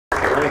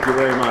Thank you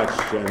very much,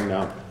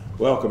 and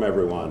welcome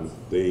everyone.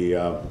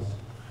 The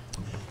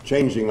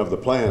changing of the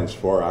plans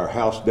for our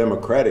House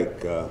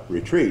Democratic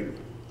retreat,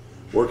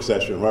 work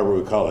session, whatever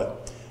we call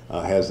it,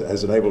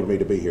 has enabled me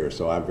to be here.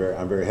 So I'm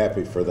very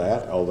happy for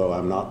that, although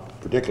I'm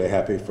not particularly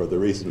happy for the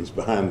reasons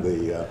behind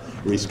the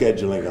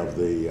rescheduling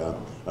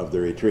of the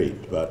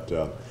retreat. But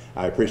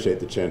I appreciate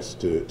the chance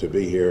to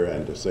be here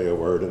and to say a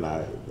word, and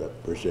I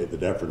appreciate the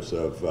deference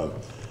of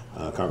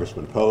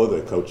Congressman Poe,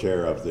 the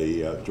co-chair of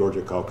the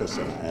Georgia caucus,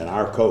 and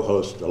our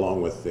co-host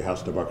along with the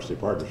House Democracy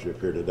Partnership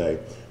here today.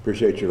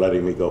 Appreciate you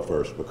letting me go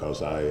first,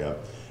 because I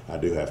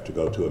do have to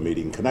go to a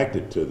meeting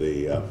connected to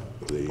the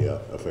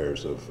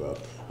affairs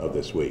of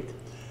this week.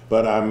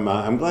 But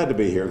I'm glad to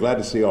be here, glad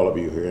to see all of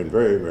you here, and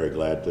very, very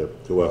glad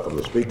to welcome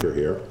the speaker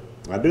here.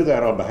 I do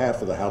that on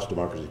behalf of the House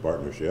Democracy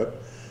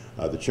Partnership.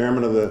 The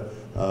chairman of the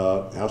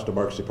House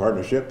Democracy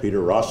Partnership, Peter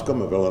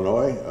Roscom of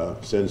Illinois,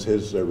 sends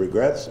his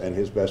regrets and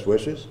his best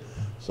wishes.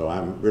 So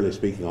I'm really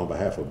speaking on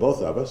behalf of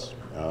both of us.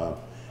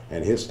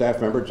 And his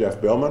staff member,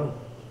 Jeff Billman,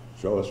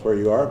 show us where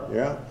you are,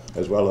 yeah,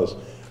 as well as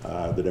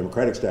the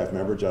Democratic staff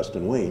member,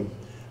 Justin Ween.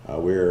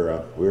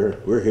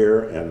 We're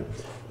here and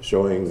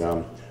showing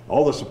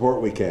all the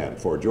support we can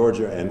for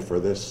Georgia and for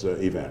this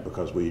event,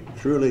 because we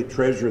truly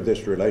treasure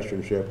this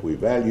relationship. We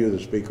value the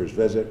speaker's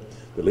visit,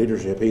 the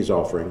leadership he's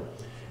offering,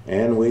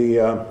 and we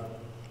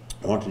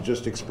want to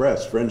just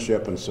express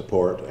friendship and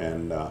support,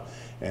 and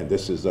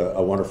this is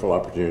a wonderful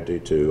opportunity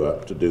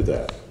to do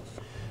that.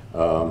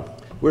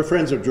 We're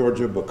friends of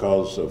Georgia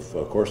because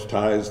of course,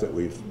 ties that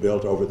we've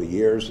built over the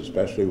years,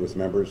 especially with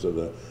members of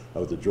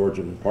the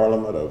Georgian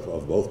Parliament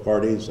of both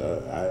parties.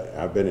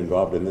 I've been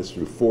involved in this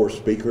through 4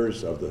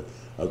 speakers of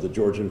the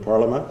Georgian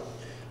Parliament.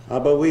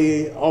 But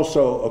we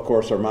also, of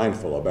course, are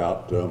mindful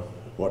about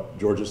what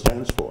Georgia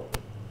stands for,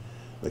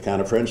 the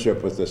kind of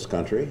friendship with this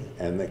country,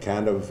 and the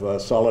kind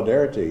of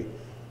solidarity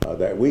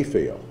that we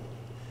feel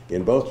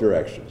in both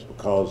directions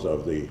because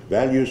of the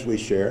values we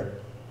share,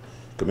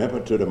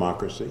 commitment to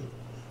democracy,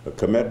 a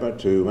commitment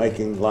to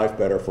making life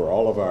better for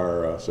all of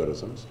our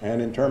citizens,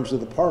 and in terms of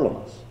the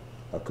parliaments,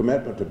 a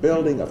commitment to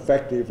building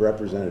effective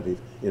representative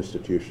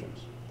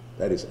institutions.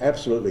 That is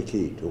absolutely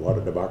key to what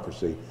a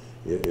democracy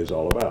is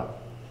all about.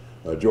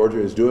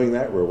 Georgia is doing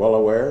that, we're well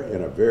aware,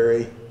 in a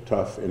very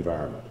tough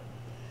environment,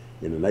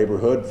 in a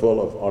neighborhood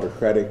full of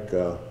autocratic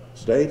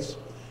states,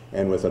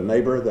 and with a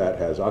neighbor that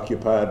has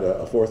occupied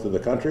 1/4 of the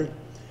country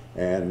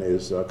and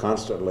is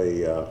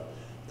constantly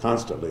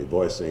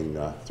voicing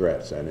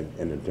threats and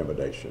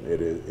intimidation.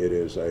 It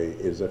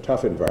is a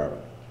tough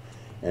environment,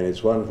 and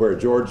it's one where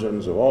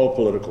Georgians of all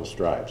political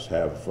stripes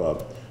have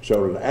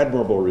shown an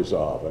admirable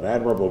resolve, an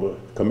admirable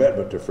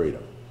commitment to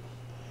freedom,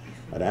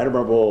 an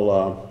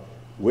admirable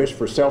wish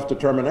for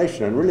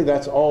self-determination, and really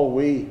that's all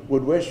we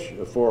would wish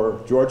for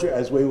Georgia,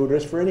 as we would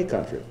wish for any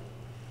country.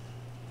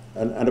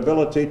 An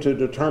ability to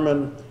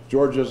determine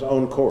Georgia's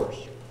own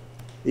course,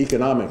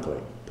 economically,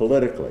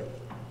 politically,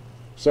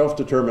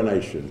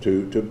 self-determination,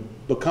 to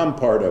become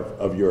part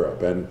of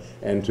Europe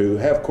and to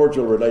have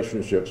cordial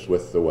relationships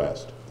with the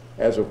West,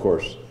 as of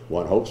course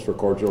one hopes for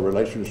cordial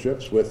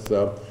relationships with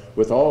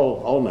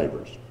all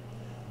neighbors.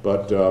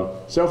 But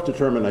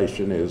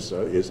self-determination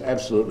is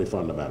absolutely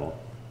fundamental.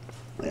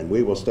 And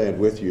we will stand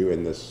with you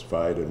in this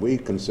fight, and we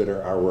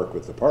consider our work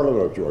with the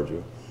Parliament of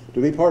Georgia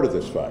to be part of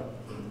this fight,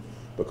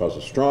 because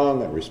a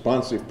strong and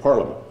responsive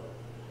Parliament,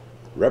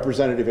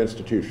 representative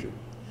institution,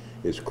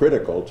 is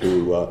critical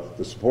to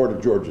the support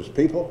of Georgia's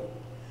people,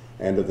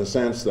 and to the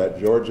sense that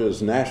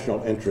Georgia's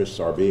national interests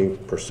are being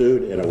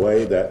pursued in a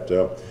way that,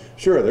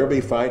 sure, there'll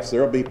be fights,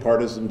 there'll be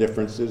partisan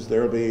differences,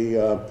 there'll be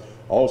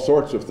all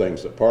sorts of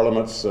things that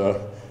parliaments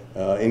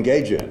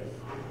engage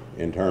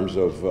in terms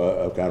of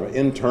kind of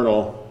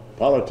internal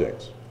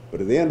politics. But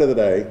at the end of the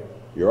day,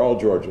 you're all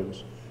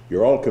Georgians,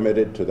 you're all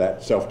committed to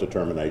that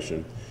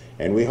self-determination,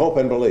 and we hope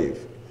and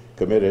believe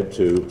committed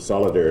to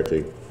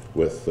solidarity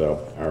with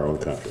our own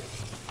country.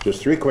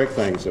 Just 3 quick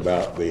things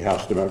about the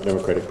House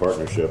Democratic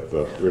Partnership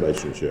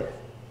relationship.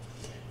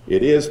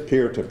 It is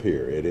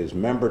peer-to-peer. It is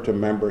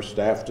member-to-member,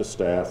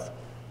 staff-to-staff.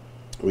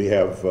 We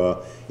have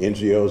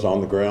NGOs on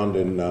the ground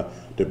in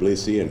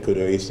Tbilisi and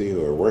Kutaisi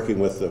who are working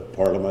with the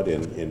Parliament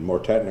in more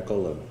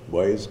technical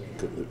ways,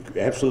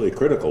 absolutely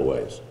critical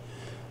ways.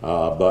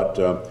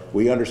 But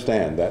we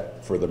understand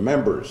that for the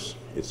members,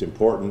 it's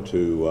important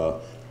to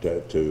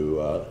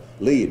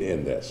lead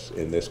in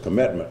this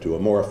commitment to a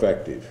more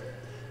effective,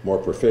 more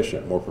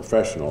proficient, more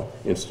professional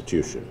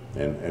institution,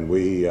 and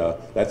we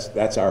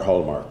that's our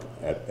hallmark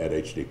at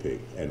HDP,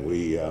 and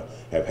we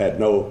have had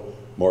no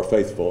more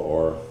faithful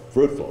or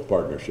fruitful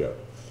partnership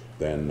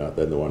than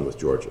the one with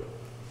Georgia.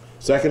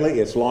 Secondly,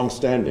 it's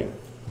long-standing.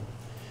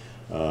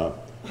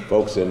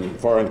 Folks in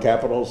foreign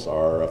capitals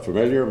are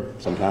familiar,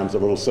 sometimes a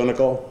little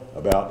cynical,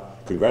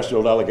 about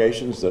congressional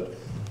delegations that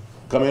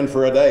come in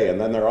for a day and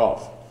then they're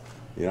off.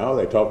 You know,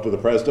 they talk to the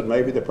president,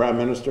 maybe the prime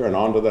minister, and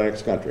on to the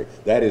next country.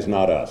 That is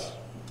not us.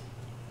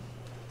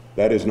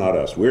 That is not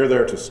us. We're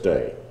there to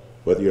stay,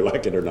 whether you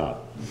like it or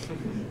not.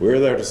 We're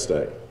there to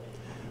stay.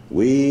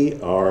 We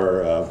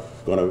are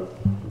going to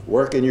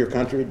work in your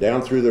country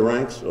down through the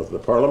ranks of the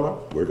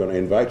Parliament. We're going to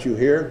invite you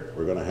here.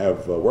 We're going to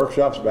have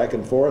workshops back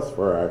and forth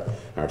for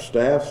our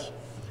staffs.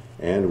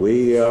 And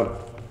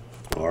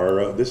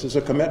this is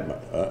a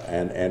commitment,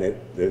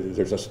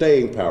 there's a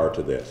staying power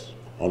to this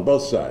on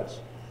both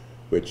sides,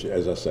 which,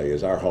 as I say,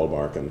 is our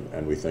hallmark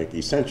and we think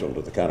essential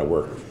to the kind of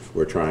work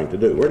we're trying to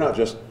do. We're not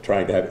just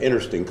trying to have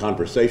interesting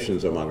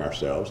conversations among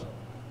ourselves.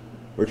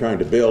 We're trying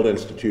to build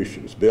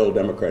institutions, build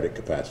democratic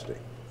capacity.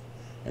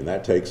 And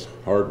that takes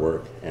hard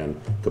work and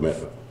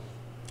commitment.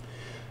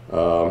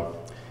 As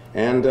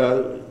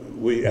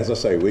I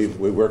say, we've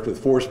worked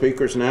with 4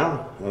 speakers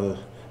now.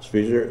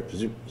 Speaker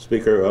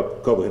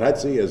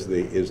Kongresi is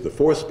the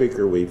 4th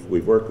speaker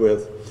we've worked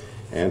with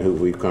and who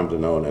we've come to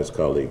know as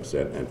colleagues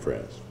and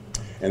friends.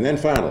 And then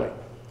finally,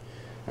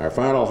 our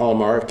final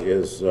hallmark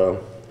is,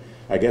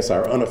 I guess,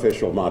 our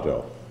unofficial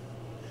motto,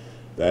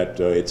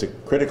 that it's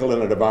critical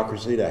in a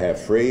democracy to have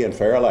free and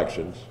fair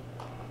elections,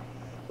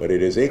 but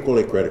it is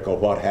equally critical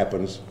what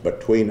happens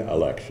between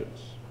elections.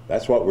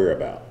 That's what we're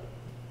about.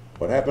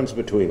 What happens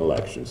between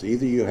elections?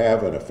 Either you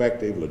have an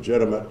effective,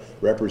 legitimate,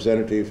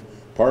 representative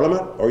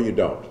parliament or you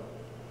don't.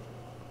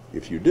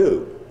 If you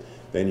do,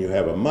 then you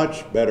have a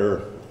much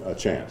better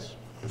chance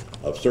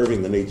of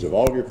serving the needs of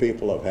all your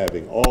people, of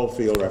having all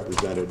feel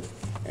represented,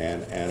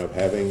 and of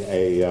having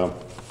a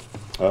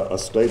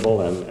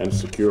stable and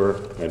secure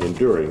and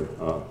enduring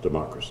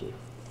democracy.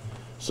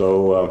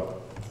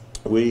 So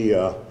we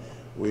are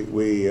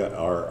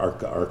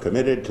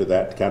committed to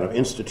that kind of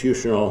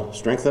institutional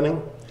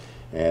strengthening,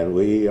 and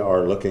we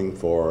are looking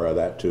for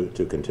that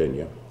to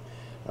continue.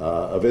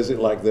 A visit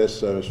like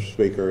this, Mr.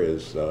 Speaker,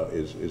 is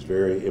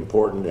very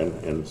important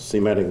in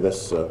cementing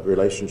this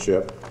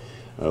relationship.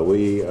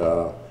 We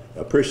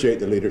appreciate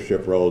the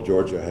leadership role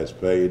Georgia has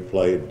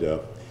played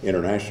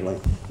internationally.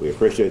 We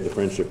appreciate the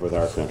friendship with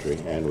our country,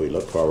 and we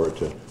look forward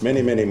to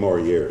many, many more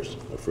years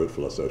of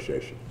fruitful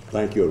association.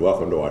 Thank you, and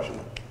welcome to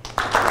Washington.